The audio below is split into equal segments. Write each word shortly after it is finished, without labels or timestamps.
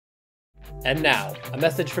And now, a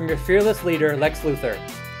message from your fearless leader, Lex Luthor.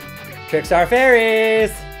 Trickstar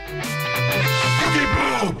Fairies!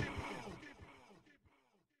 YugiBOOM!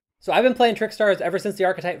 So I've been playing Trickstars ever since the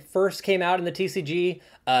archetype first came out in the TCG.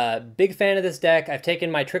 Big fan of this deck. I've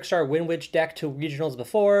taken my Trickstar Wind Witch deck to regionals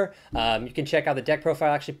before. You can check out the deck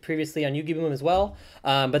profile actually previously on YugiBOOM as well.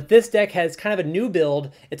 But this deck has kind of a new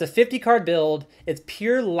build. It's a 50 card build. It's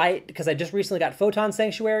pure light because I just recently got Photon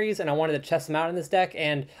Sanctuaries and I wanted to test them out in this deck,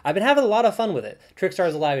 and I've been having a lot of fun with it.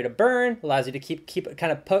 Trickstars allow you to burn, allows you to keep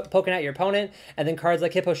kind of poking at your opponent, and then cards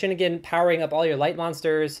like Hippo Shinnigan powering up all your light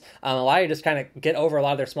monsters allow you to just kind of get over a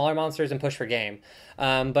lot of their smaller monsters and push for game.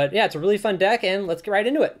 But yeah, it's a really fun deck, and let's get right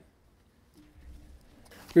into it.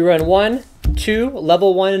 We run 2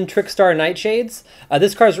 level 1 Trickstar Nightshades.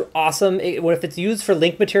 This card is awesome. If it's used for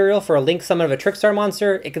link material for a link summon of a Trickstar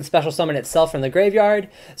monster, it can special summon itself from the graveyard.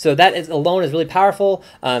 So that alone is really powerful.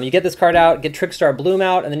 You get this card out, get Trickstar Bloom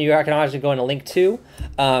out, and then you can actually go into link 2.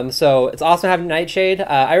 So it's awesome to have Nightshade.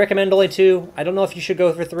 I recommend only 2. I don't know if you should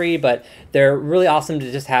go for 3, but they're really awesome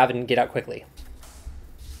to just have and get out quickly.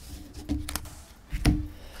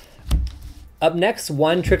 Up next,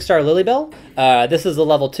 1 Trickstar Lilybell. This is the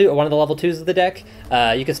level 2, one of the level 2s of the deck.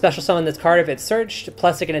 You can special summon this card if it's searched,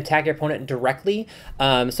 plus it can attack your opponent directly.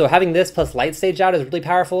 So having this plus Light Stage out is really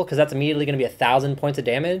powerful because that's immediately going to be 1,000 points of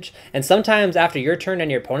damage. And sometimes after your turn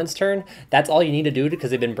and your opponent's turn, that's all you need to do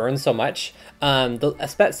because they've been burned so much.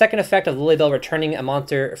 The second effect of Lilybell returning a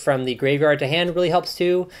monster from the graveyard to hand really helps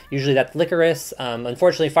too. Usually that's Licorice.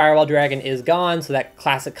 Unfortunately, Firewall Dragon is gone, so that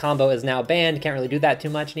classic combo is now banned. Can't really do that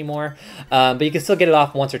too much anymore. But you can still get it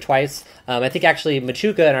off once or twice. I think actually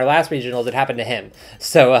Machuca in our last regionals, it happened to him.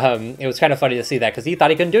 So it was kind of funny to see that because he thought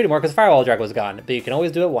he couldn't do it anymore because Firewall Dragon was gone. But you can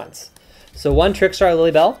always do it once. So 1 Trickstar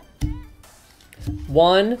Lilybell.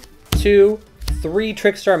 1, 2, 3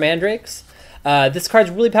 Trickstar Mandrakes. This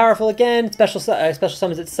card's really powerful again. Special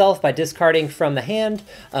summons itself by discarding from the hand.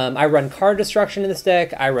 I run Card Destruction in this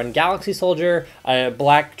deck. I run Galaxy Soldier.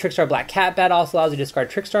 Trickstar Black Cat Bat also allows you to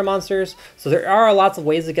discard Trickstar monsters. So there are lots of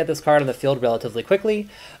ways to get this card on the field relatively quickly.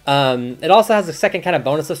 It also has a second kind of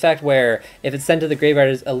bonus effect where if it's sent to the graveyard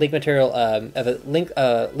as a link material of a link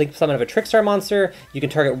summon of a Trickstar monster, you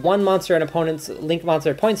can target 1 monster an opponent's link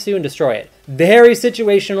monster points to and destroy it. Very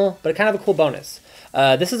situational, but kind of a cool bonus.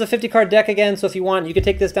 This is a 50 card deck again, so if you want, you could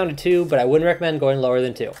take this down to 2, but I wouldn't recommend going lower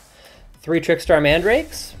than 2. 3 Trickstar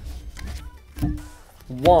Mandrakes.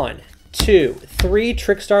 1, 2, 3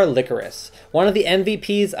 Trickstar Licorice. One of the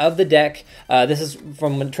MVPs of the deck. This is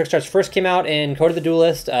from when Trickstars first came out in Code of the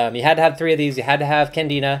Duelist. You had to have 3 of these. You had to have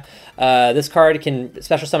Candina. This card can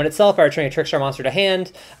special summon itself by returning a Trickstar monster to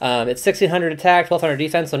hand. It's 1,600 attack, 1,200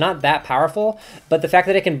 defense, so not that powerful. But the fact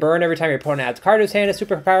that it can burn every time your opponent adds a card to his hand is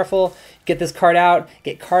super powerful. Get this card out,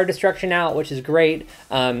 get Card Destruction out, which is great.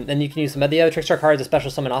 Then you can use some of the other Trickstar cards to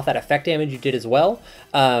special summon off that effect damage you did as well.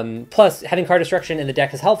 Plus, having Card Destruction in the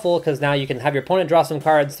deck is helpful because now you can have your opponent draw some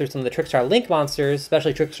cards through some of the Trickstar Link monsters,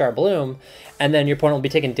 especially Trickstar Bloom, and then your opponent will be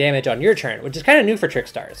taking damage on your turn, which is kind of new for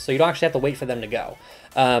Trickstars, so you don't actually have to wait for them to go.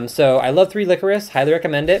 So I love 3 Licorice, highly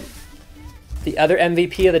recommend it. The other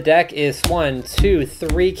MVP of the deck is 1, 2,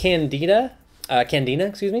 3 Candina,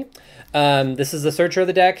 excuse me. This is the searcher of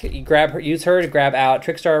the deck. You use her to grab out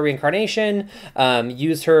Trickstar Reincarnation.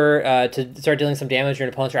 Use her to start dealing some damage to your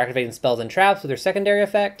opponents are activating spells and traps with her secondary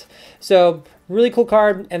effect. So really cool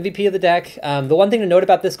card, MVP of the deck. The one thing to note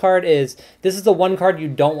about this card is this is the one card you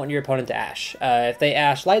don't want your opponent to ash. If they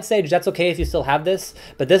ash Light Stage, that's okay if you still have this,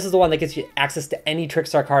 but this is the one that gets you access to any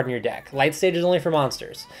Trickstar card in your deck. Light Stage is only for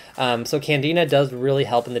monsters. So Candina does really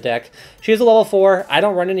help in the deck. She is a level 4. I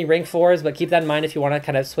don't run any rank 4s, but keep that in mind if you want to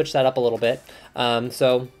kind of switch that up a little bit.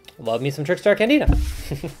 So love me some Trickstar Candina.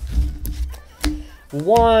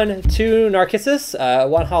 1, 2 Narcissus.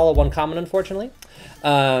 1 hollow, 1 common, unfortunately.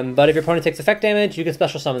 But if your opponent takes effect damage, you can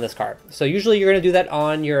special summon this card. So usually you're going to do that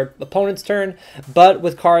on your opponent's turn, but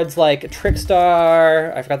with cards like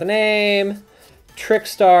Trickstar, I forgot the name,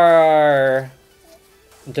 Trickstar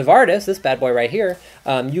Devardis, this bad boy right here,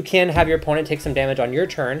 you can have your opponent take some damage on your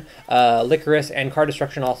turn. Licorice and Card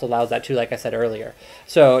Destruction also allows that too, like I said earlier.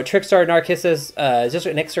 So Trickstar Narcissus is just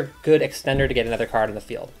an extra good extender to get another card on the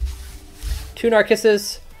field. 2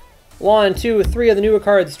 Narcissus, 1, 2, 3 of the newer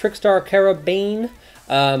cards, Trickstar Carabane.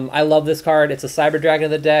 I love this card. It's a Cyber Dragon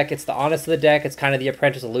of the deck. It's the Honest of the deck. It's kind of the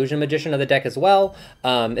Apprentice Illusion Magician of the deck as well.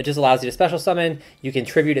 It just allows you to special summon. You can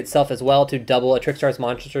tribute itself as well to double a Trickstar's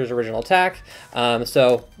monster's original attack.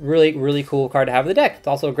 So really, really cool card to have in the deck. It's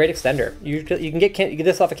also a great extender. You can get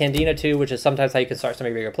this off of Candina too, which is sometimes how you can start some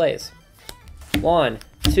of your bigger plays. 1,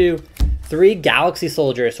 2, 3 Galaxy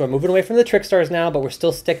Soldiers. So we're moving away from the Trickstars now, but we're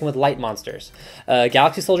still sticking with light monsters.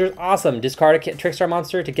 Galaxy Soldiers, awesome. Discard a Trickstar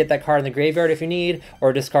monster to get that card in the graveyard if you need,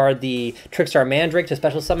 or discard the Trickstar Mandrake to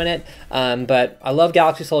special summon it. But I love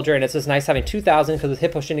Galaxy Soldier, and it's just nice having 2,000 because with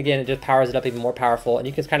hit pushing again, it just powers it up even more powerful, and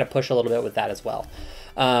you can kind of push a little bit with that as well.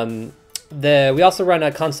 We also run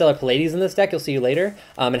a Constellar Pallades in this deck, you'll see later,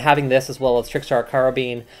 and having this as well as Trickstar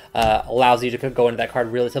Carabine allows you to go into that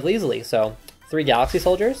card relatively easily. So 3 Galaxy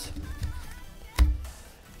Soldiers.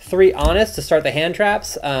 3 Honest to start the hand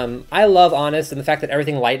traps. I love Honest, and the fact that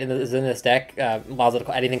everything light is in this deck allows it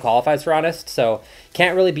to, anything qualifies for Honest, so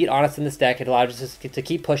can't really beat Honest in this deck. It allows you to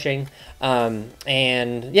keep pushing,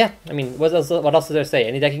 and yeah, I mean, what else is there to say?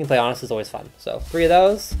 Any deck you can play Honest is always fun. So 3 of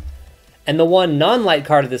those, and the one non-light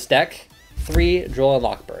card of this deck, 3 Droll and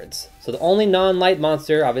Lockbirds. So the only non-light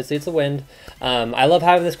monster, obviously it's a wind. I love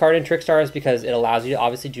having this card in Trickstars because it allows you to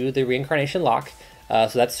obviously do the reincarnation lock,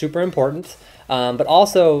 so that's super important. But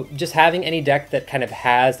also, just having any deck that kind of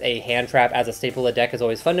has a hand trap as a staple of the deck is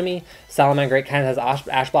always fun to me. Salamangreat kind of has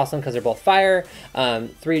Ash Blossom because they're both fire.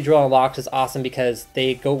 3 Drill and Locks is awesome because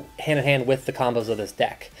they go hand in hand with the combos of this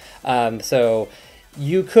deck. So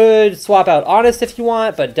you could swap out Honest if you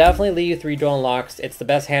want, but definitely leave 3 Drill and Locks. It's the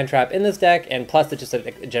best hand trap in this deck, and plus it's just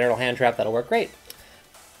a general hand trap that'll work great.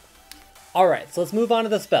 Alright, so let's move on to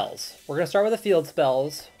the spells. We're going to start with the field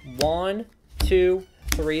spells. 1, 2,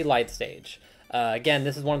 3 Light Stage. Again,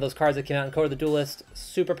 this is one of those cards that came out in Code of the Duelist.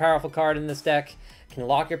 Super powerful card in this deck. Can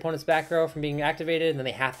lock your opponent's back row from being activated, and then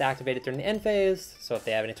they have to activate it during the end phase. So if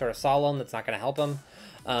they have any sort of solemn, that's not going to help them.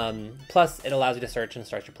 Plus, it allows you to search and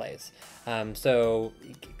start your plays. So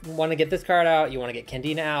you want to get this card out. You want to get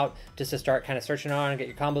Candina out just to start kind of searching on and get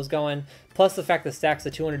your combos going. Plus, the fact that stacks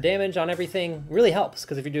the 200 damage on everything really helps,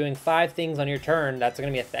 because if you're doing 5 things on your turn, that's going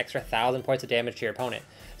to be an extra 1,000 points of damage to your opponent.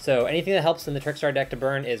 So anything that helps in the Trickstar deck to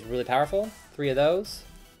burn is really powerful. 3 of those.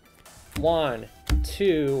 1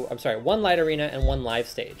 Light Arena and 1 Live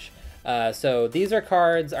Stage. So these are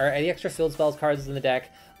cards, are the extra field spells cards in the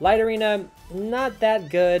deck. Light Arena, not that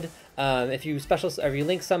good. If you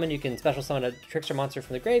link summon, you can special summon a Trickster monster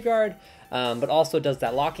from the graveyard, but also does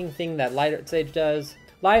that locking thing that Light Stage does.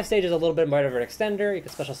 Live Stage is a little bit more of an extender. You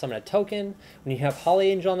can special summon a token. When you have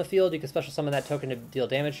Holly Angel on the field, you can special summon that token to deal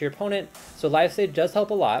damage to your opponent. So Live Stage does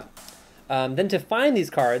help a lot. Then to find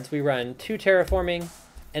these cards, we run 2 Terraforming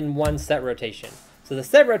and 1 Set Rotation. So the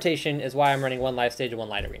Set Rotation is why I'm running 1 Live Stage and 1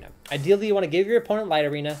 Light Arena. Ideally, you want to give your opponent Light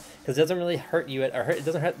Arena because it doesn't really hurt you, it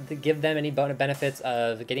doesn't hurt to give them any benefits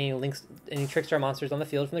of getting any Trickstar monsters on the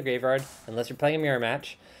field from the graveyard, unless you're playing a mirror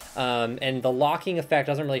match. And the locking effect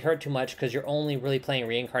doesn't really hurt too much because you're only really playing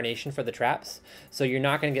reincarnation for the traps, so you're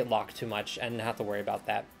not going to get locked too much and have to worry about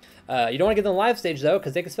that. You don't want to give them Live Stage though,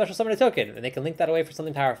 because they can special summon a token and they can link that away for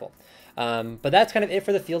something powerful. But that's kind of it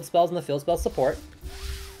for the field spells and the field spell support.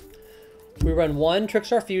 We run 1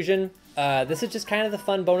 Trickstar Fusion. This is just kind of the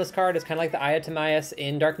fun bonus card. It's kind of like the Aya Timaeus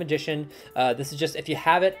in Dark Magician. This is just, if you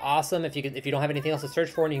have it, awesome. If you don't have anything else to search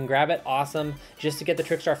for and you can grab it, awesome. Just to get the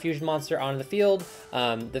Trickstar Fusion monster on the field.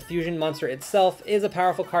 The Fusion monster itself is a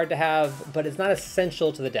powerful card to have, but it's not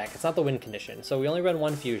essential to the deck. It's not the win condition, so we only run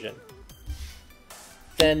 1 Fusion.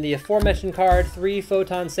 Then the aforementioned card, 3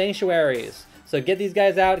 Photon Sanctuaries. So get these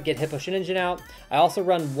guys out, get Hippo Shin Engine out. I also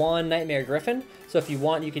run 1 Knightmare Gryphon. So if you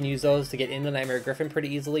want, you can use those to get into Knightmare Gryphon pretty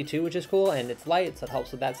easily too, which is cool, and it's light, so it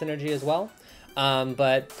helps with that synergy as well.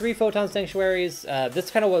 But 3 Photon Sanctuaries, this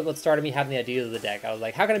is kind of what started me having the ideas of the deck. I was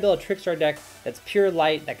like, how can I build a Trickstar deck that's pure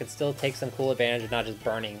light, that can still take some cool advantage of not just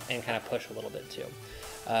burning, and kind of push a little bit too.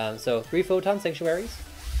 So 3 Photon Sanctuaries.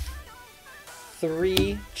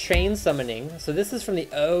 3 Chain Summoning. So this is from the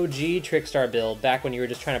OG Trickstar build, back when you were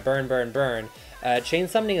just trying to burn. Chain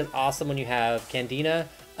Summoning is awesome when you have Candina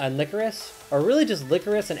and Licorice, or really just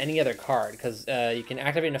Licorice and any other card, because you can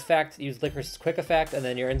activate an effect, use Licorice's quick effect, and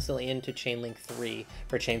then you're instantly into Chain Link 3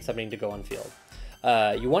 for Chain Summoning to go on field.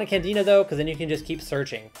 You want Candina though, because then you can just keep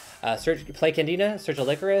searching. Play Candina, search a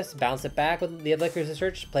Licorice, bounce it back with the Licorice to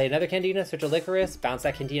search, play another Candina, search a Licorice, bounce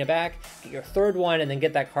that Candina back, get your 3rd one, and then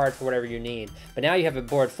get that card for whatever you need. But now you have a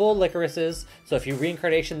board full of Licorices, so if you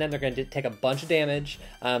reincarnation them, they're going to take a bunch of damage.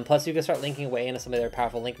 Plus you can start linking away into some of their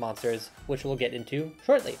powerful link monsters, which we'll get into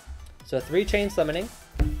shortly. So 3 Chain Summoning,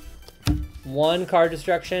 1 Card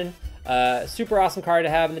Destruction. Super awesome card to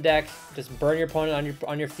have in the deck. Just burn your opponent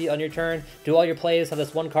on your turn. Do all your plays. Have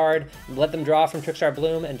this 1 card. Let them draw from Trickstar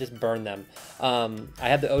Bloom and just burn them. I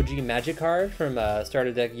have the OG Magic card from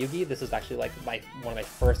Starter Deck Yugi. This is actually like one of my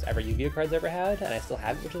first ever Yu-Gi-Oh cards I ever had, and I still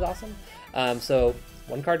have it, which is awesome. So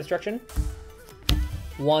 1 Card Destruction.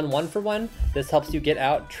 1 1-for-1. This helps you get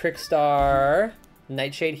out Trickstar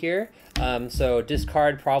Nightshade here. So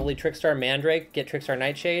discard probably Trickstar Mandrake, get Trickstar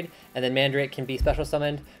Nightshade, and then Mandrake can be special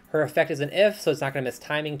summoned. Her effect is an if, so it's not going to miss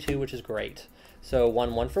timing too, which is great. So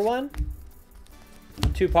 1 for 1.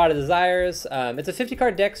 2 Pot of Desires. It's a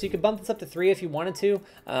 50-card deck, so you could bump this up to 3 if you wanted to.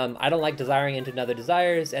 I don't like desiring into another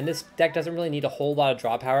Desires, and this deck doesn't really need a whole lot of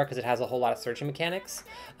draw power because it has a whole lot of searching mechanics.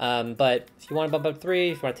 But if you want to bump up 3,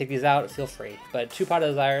 if you want to take these out, feel free. But 2 Pot of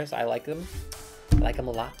Desires, I like them. I like them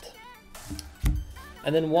a lot.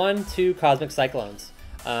 And then 2 Cosmic Cyclones.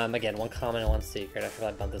 Again, 1 common and 1 secret. I should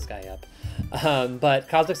probably bump this guy up. But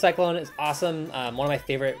Cosmic Cyclone is awesome. One of my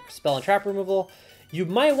favorite spell and trap removal. You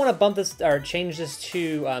might want to bump this or change this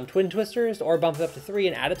to Twin Twisters, or bump it up to 3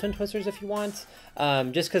 and add a Twin Twisters if you want.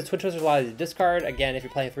 Just because Twin Twisters allow you to discard. Again, if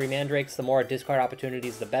you're playing 3 Mandrakes, the more discard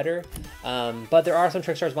opportunities, the better. But there are some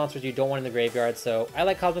Trickstars monsters you don't want in the graveyard, so I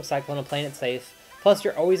like Cosmic Cyclone. I'm playing it safe. Plus,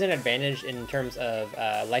 you're always in advantage in terms of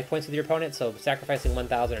life points with your opponent, so sacrificing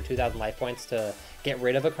 1,000 or 2,000 life points to get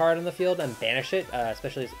rid of a card on the field and banish it,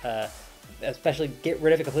 especially get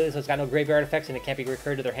rid of it completely so it's got no graveyard effects and it can't be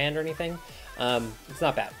recurred to their hand or anything. It's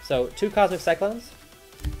not bad. So 2 Cosmic Cyclones.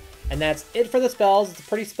 And that's it for the spells. It's a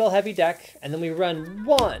pretty spell-heavy deck. And then we run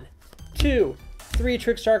 1, 2, 3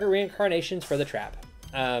 Trickstar Reincarnations for the trap.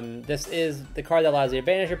 This is the card that allows you to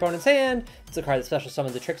banish your opponent's hand. It's a card that special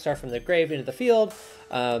summons a Trickstar from the grave into the field.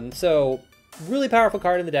 So really powerful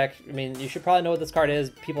card in the deck. I mean, you should probably know what this card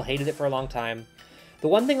is. People hated it for a long time. The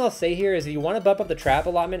one thing I'll say here is if you want to bump up the trap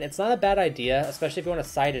allotment, it's not a bad idea, especially if you want to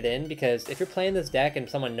side it in, because if you're playing this deck and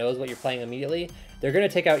someone knows what you're playing immediately, they're going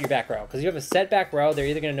to take out your back row. Because you have a set back row, they're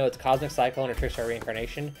either going to know it's Cosmic Cyclone or Trickstar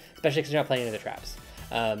Reincarnation, especially because you're not playing any of the traps.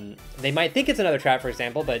 They might think it's another trap, for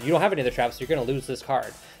example, but you don't have any other traps, so you're going to lose this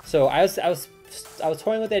card. So I was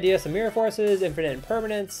toying with the idea of some Mirror Forces, Infinite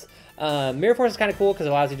Impermanence. Mirror Force is kind of cool because it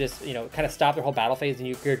allows you to just, kind of stop their whole battle phase and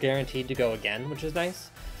you're guaranteed to go again, which is nice.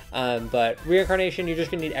 But Reincarnation, you're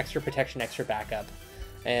just going to need extra protection, extra backup.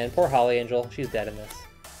 And poor Holly Angel, she's dead in this.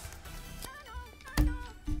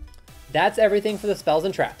 That's everything for the spells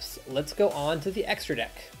and traps. Let's go on to the extra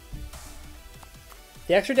deck.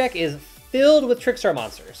 The extra deck is filled with Trickstar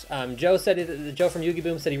monsters. Joe from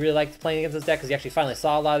YugiBOOM said he really liked playing against this deck because he actually finally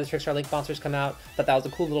saw a lot of the Trickstar Link monsters come out. Thought that was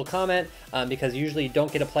a cool little comment because usually you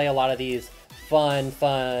don't get to play a lot of these fun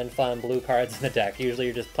blue cards in the deck. Usually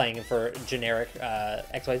you're just playing for generic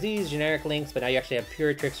XYZs, generic links, but now you actually have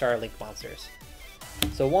pure Trickstar Link monsters.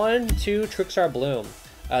 So 1, 2 Trickstar Bloom.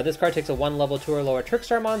 This card takes a 1 level 2 or lower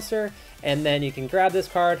Trickstar monster, and then you can grab this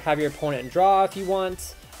card, have your opponent draw if you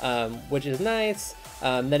want, which is nice.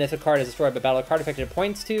 Then if a card is destroyed by battle card effect it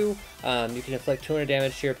points to, you can inflict 200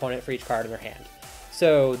 damage to your opponent for each card in their hand.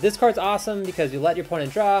 So this card's awesome because you let your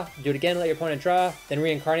opponent draw, do it again, let your opponent draw, then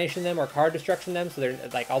reincarnation them or card destruction them, so they're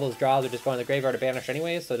like all those draws are just going to the graveyard or banished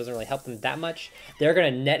anyways, so it doesn't really help them that much. They're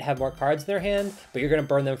going to net have more cards in their hand, but you're going to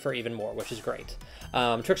burn them for even more, which is great.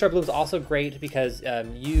 Trickstar Bloom's also great because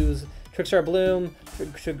use Trickstar Bloom,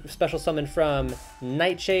 special summon from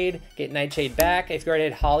Nightshade, get Nightshade back. If you already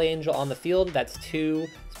had Holly Angel on the field, that's 2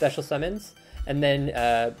 special summons, and then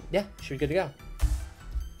yeah, should be good to go.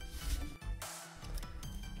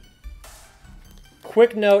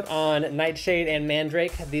 Quick note on Nightshade and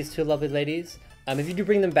Mandrake, these 2 lovely ladies. If you do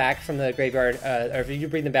bring them back from the graveyard, or if you do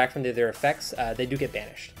bring them back from their effects, they do get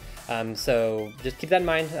banished. So just keep that in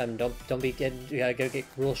mind. Don't get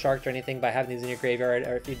rule sharked or anything by having these in your graveyard,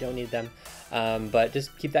 or if you don't need them. But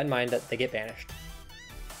just keep that in mind that they get banished.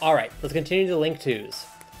 All right, let's continue to Link 2s.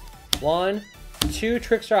 1, 2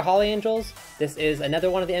 Trickstar Holly Angels. This is another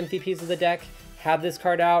one of the MVPs of the deck. Have this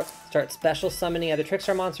card out, start special summoning other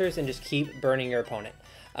Trickstar monsters, and just keep burning your opponent.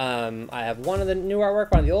 I have one of the new artwork,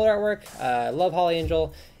 one of the old artwork. I love Holly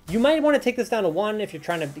Angel. You might want to take this down to 1 if you're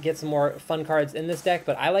trying to get some more fun cards in this deck,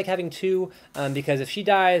 but I like having 2 because if she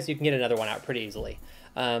dies, you can get another one out pretty easily.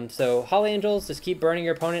 So Holly Angels, just keep burning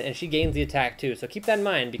your opponent, and she gains the attack too. So keep that in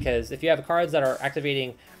mind, because if you have cards that are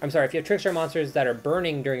activating, if you have Trickstar monsters that are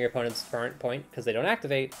burning during your opponent's current point because they don't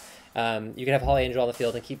activate, you can have Holly Angel on the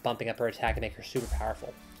field and keep bumping up her attack and make her super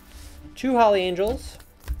powerful. 2 Holly Angels,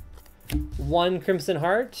 1 Crimson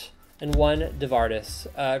Heart, and 1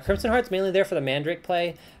 Devardis. Crimson Heart's mainly there for the Mandrake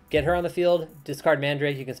play. Get her on the field, discard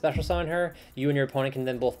Mandrake, you can special summon her. You and your opponent can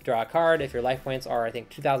then both draw a card if your life points are, I think,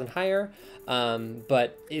 2,000 higher.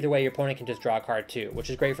 But either way, your opponent can just draw a card too, which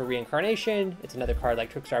is great for reincarnation. It's another card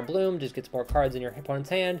like Trickstar Bloom, just gets more cards in your opponent's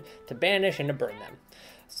hand to banish and to burn them.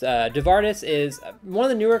 Devardis is one of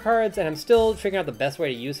the newer cards, and I'm still figuring out the best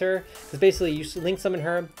way to use her. Because basically, you link summon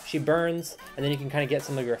her, she burns, and then you can kind of get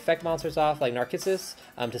some of your effect monsters off, like Narcissus,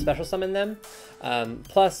 to special summon them.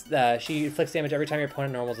 Plus, she inflicts damage every time your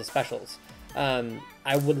opponent normals the specials.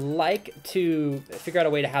 I would like to figure out a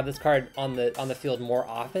way to have this card on the field more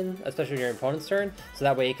often, especially during your opponent's turn, so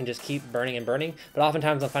that way it can just keep burning and burning. But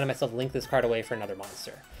oftentimes I'm finding myself link this card away for another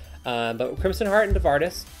monster. But Crimson Heart and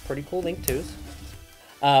Devardis, pretty cool link 2s.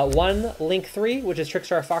 One link 3, which is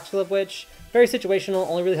Trickstar Foxglove Witch. Very situational,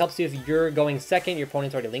 only really helps you if you're going second, your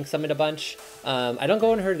opponent's already link summoned a bunch. I don't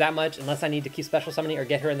go on her that much unless I need to keep special summoning or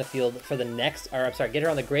get her in the field for the next, or I'm sorry, get her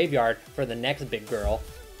on the graveyard for the next big girl.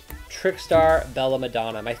 Trickstar Bella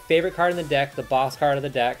Madonna, my favorite card in the deck, the boss card of the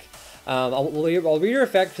deck. I'll read her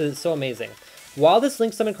effect because it's so amazing. While this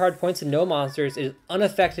link summon card points to no monsters, it is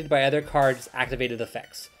unaffected by other cards' activated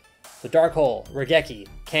effects. So Dark Hole, Regeki,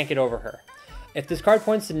 can't get over her. If this card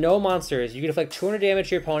points to no monsters, you can inflict 200 damage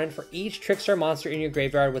to your opponent for each Trickstar monster in your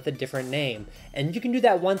graveyard with a different name. And you can do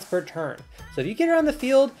that once per turn. So if you get her on the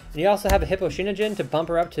field, and you also have a Hippo Shinigin to bump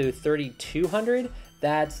her up to 3,200,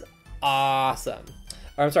 that's awesome.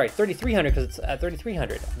 Or I'm sorry, 3,300 because it's at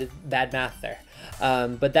 3,300. Bad math there.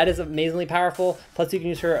 But that is amazingly powerful. Plus, you can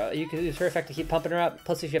use her effect to keep pumping her up.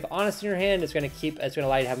 Plus, if you have Honest in your hand, it's going to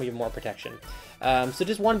allow you to have even more protection. So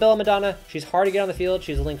just one Bella Madonna. She's hard to get on the field.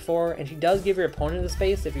 She's a link 4, and she does give your opponent the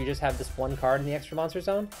space if you just have this one card in the extra monster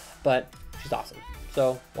zone. But she's awesome.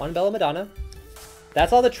 So one Bella Madonna.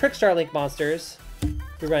 That's all the Trickstar link monsters.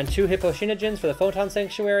 We run 2 Hippo Shinigins for the Photon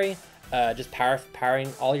Sanctuary. Just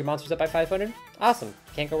powering all your monsters up by 500. Awesome.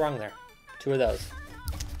 Can't go wrong there. 2 of those.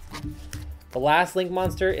 The last link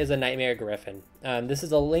monster is a Knightmare Gryphon. This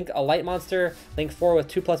is a light monster, link 4 with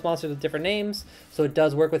 2+ monsters with different names. So it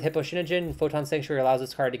does work with Hippo Shinigin. Photon Sanctuary allows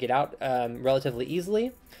this card to get out relatively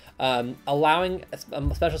easily. Allowing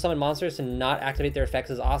special summon monsters to not activate their effects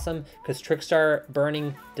is awesome because Trickstar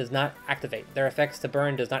Burning does not activate. Their effects to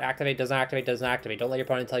burn does not activate, does not activate, does not activate. Don't let your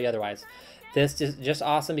opponent tell you otherwise. This is just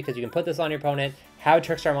awesome because you can put this on your opponent, have a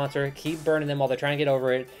Trickstar monster, keep burning them while they're trying to get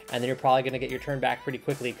over it, and then you're probably going to get your turn back pretty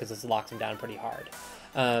quickly because this locks them down pretty hard.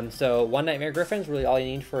 So one Knightmare Gryphon is really all you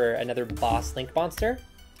need for another boss link monster.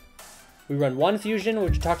 We run 1 fusion,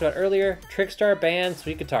 which we talked about earlier, Trickstar Band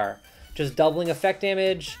Sweet Guitar. Just doubling effect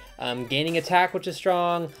damage, gaining attack, which is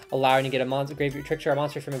strong, allowing you to get a Trickstar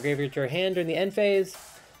monster from a graveyard to your hand during the end phase.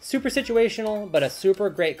 Super situational, but a super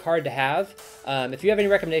great card to have. If you have any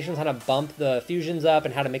recommendations on how to bump the fusions up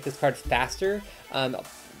and how to make this card faster,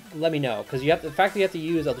 let me know. Because the fact that you have to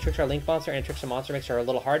use the Trickstar Link monster and Trickstar monster makes her a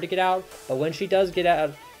little hard to get out. But when she does get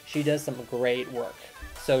out, she does some great work.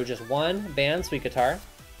 So just 1 Band Sweet Guitar.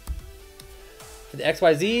 For the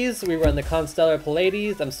XYZs, we run the Constellar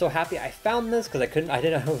Pallades. I'm so happy I found this because I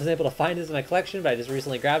wasn't able to find this in my collection, but I just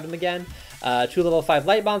recently grabbed them again. 2 level 5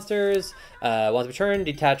 light monsters. Once per turn,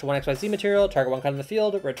 detach 1 XYZ material, target 1 card in the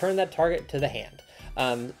field, return that target to the hand.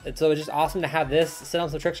 And so it's just awesome to have this, sit on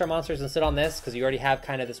some Trickstar monsters and sit on this because you already have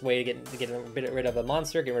kind of this way to get rid of a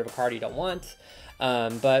monster, get rid of a card you don't want.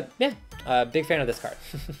 But yeah, big fan of this card.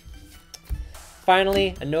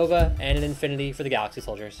 Finally, a Nova and an Infinity for the Galaxy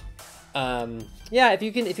Soldiers. Yeah, if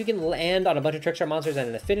you can land on a bunch of Trickstar monsters and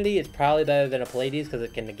an Affinity, it's probably better than a Pallades because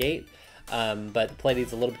it can negate. But the Pallades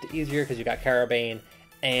is a little bit easier because you got Carabane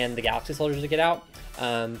and the Galaxy Soldiers to get out.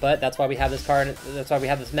 But that's why we have this card. That's why we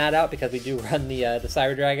have this mat out, because we do run the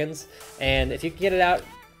Cyber Dragons. And if you can get it out,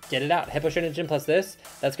 get it out. Hippo Shinigin plus this,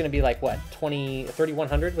 that's going to be like what,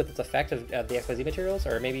 3,100 with its effect of the XYZ materials,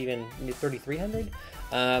 or maybe even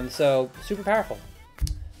 3,300. So super powerful.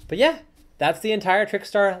 But yeah, that's the entire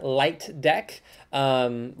Trickstar Light deck.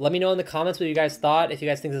 Let me know in the comments what you guys thought. If you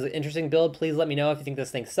guys think this is an interesting build, please let me know. If you think this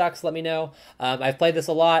thing sucks, let me know. I've played this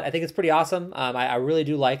a lot. I think it's pretty awesome. I really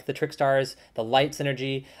do like the Trickstars, the light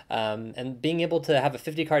synergy, and being able to have a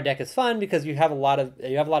 50 card deck is fun because you have a lot of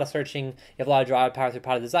searching, you have a lot of draw power through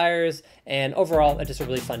Pot of Desires, and overall it's just a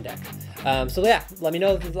really fun deck. So yeah, let me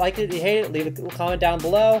know if you like it, if you hate it, leave a comment down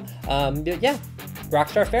below. Yeah,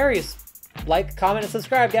 Rockstar Fairies. Like, comment, and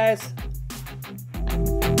subscribe, guys.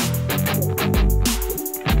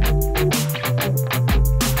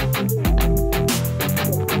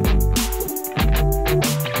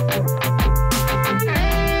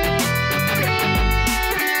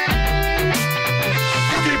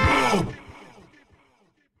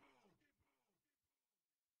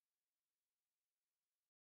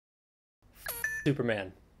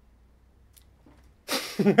 Superman.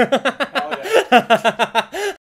 Oh, yeah.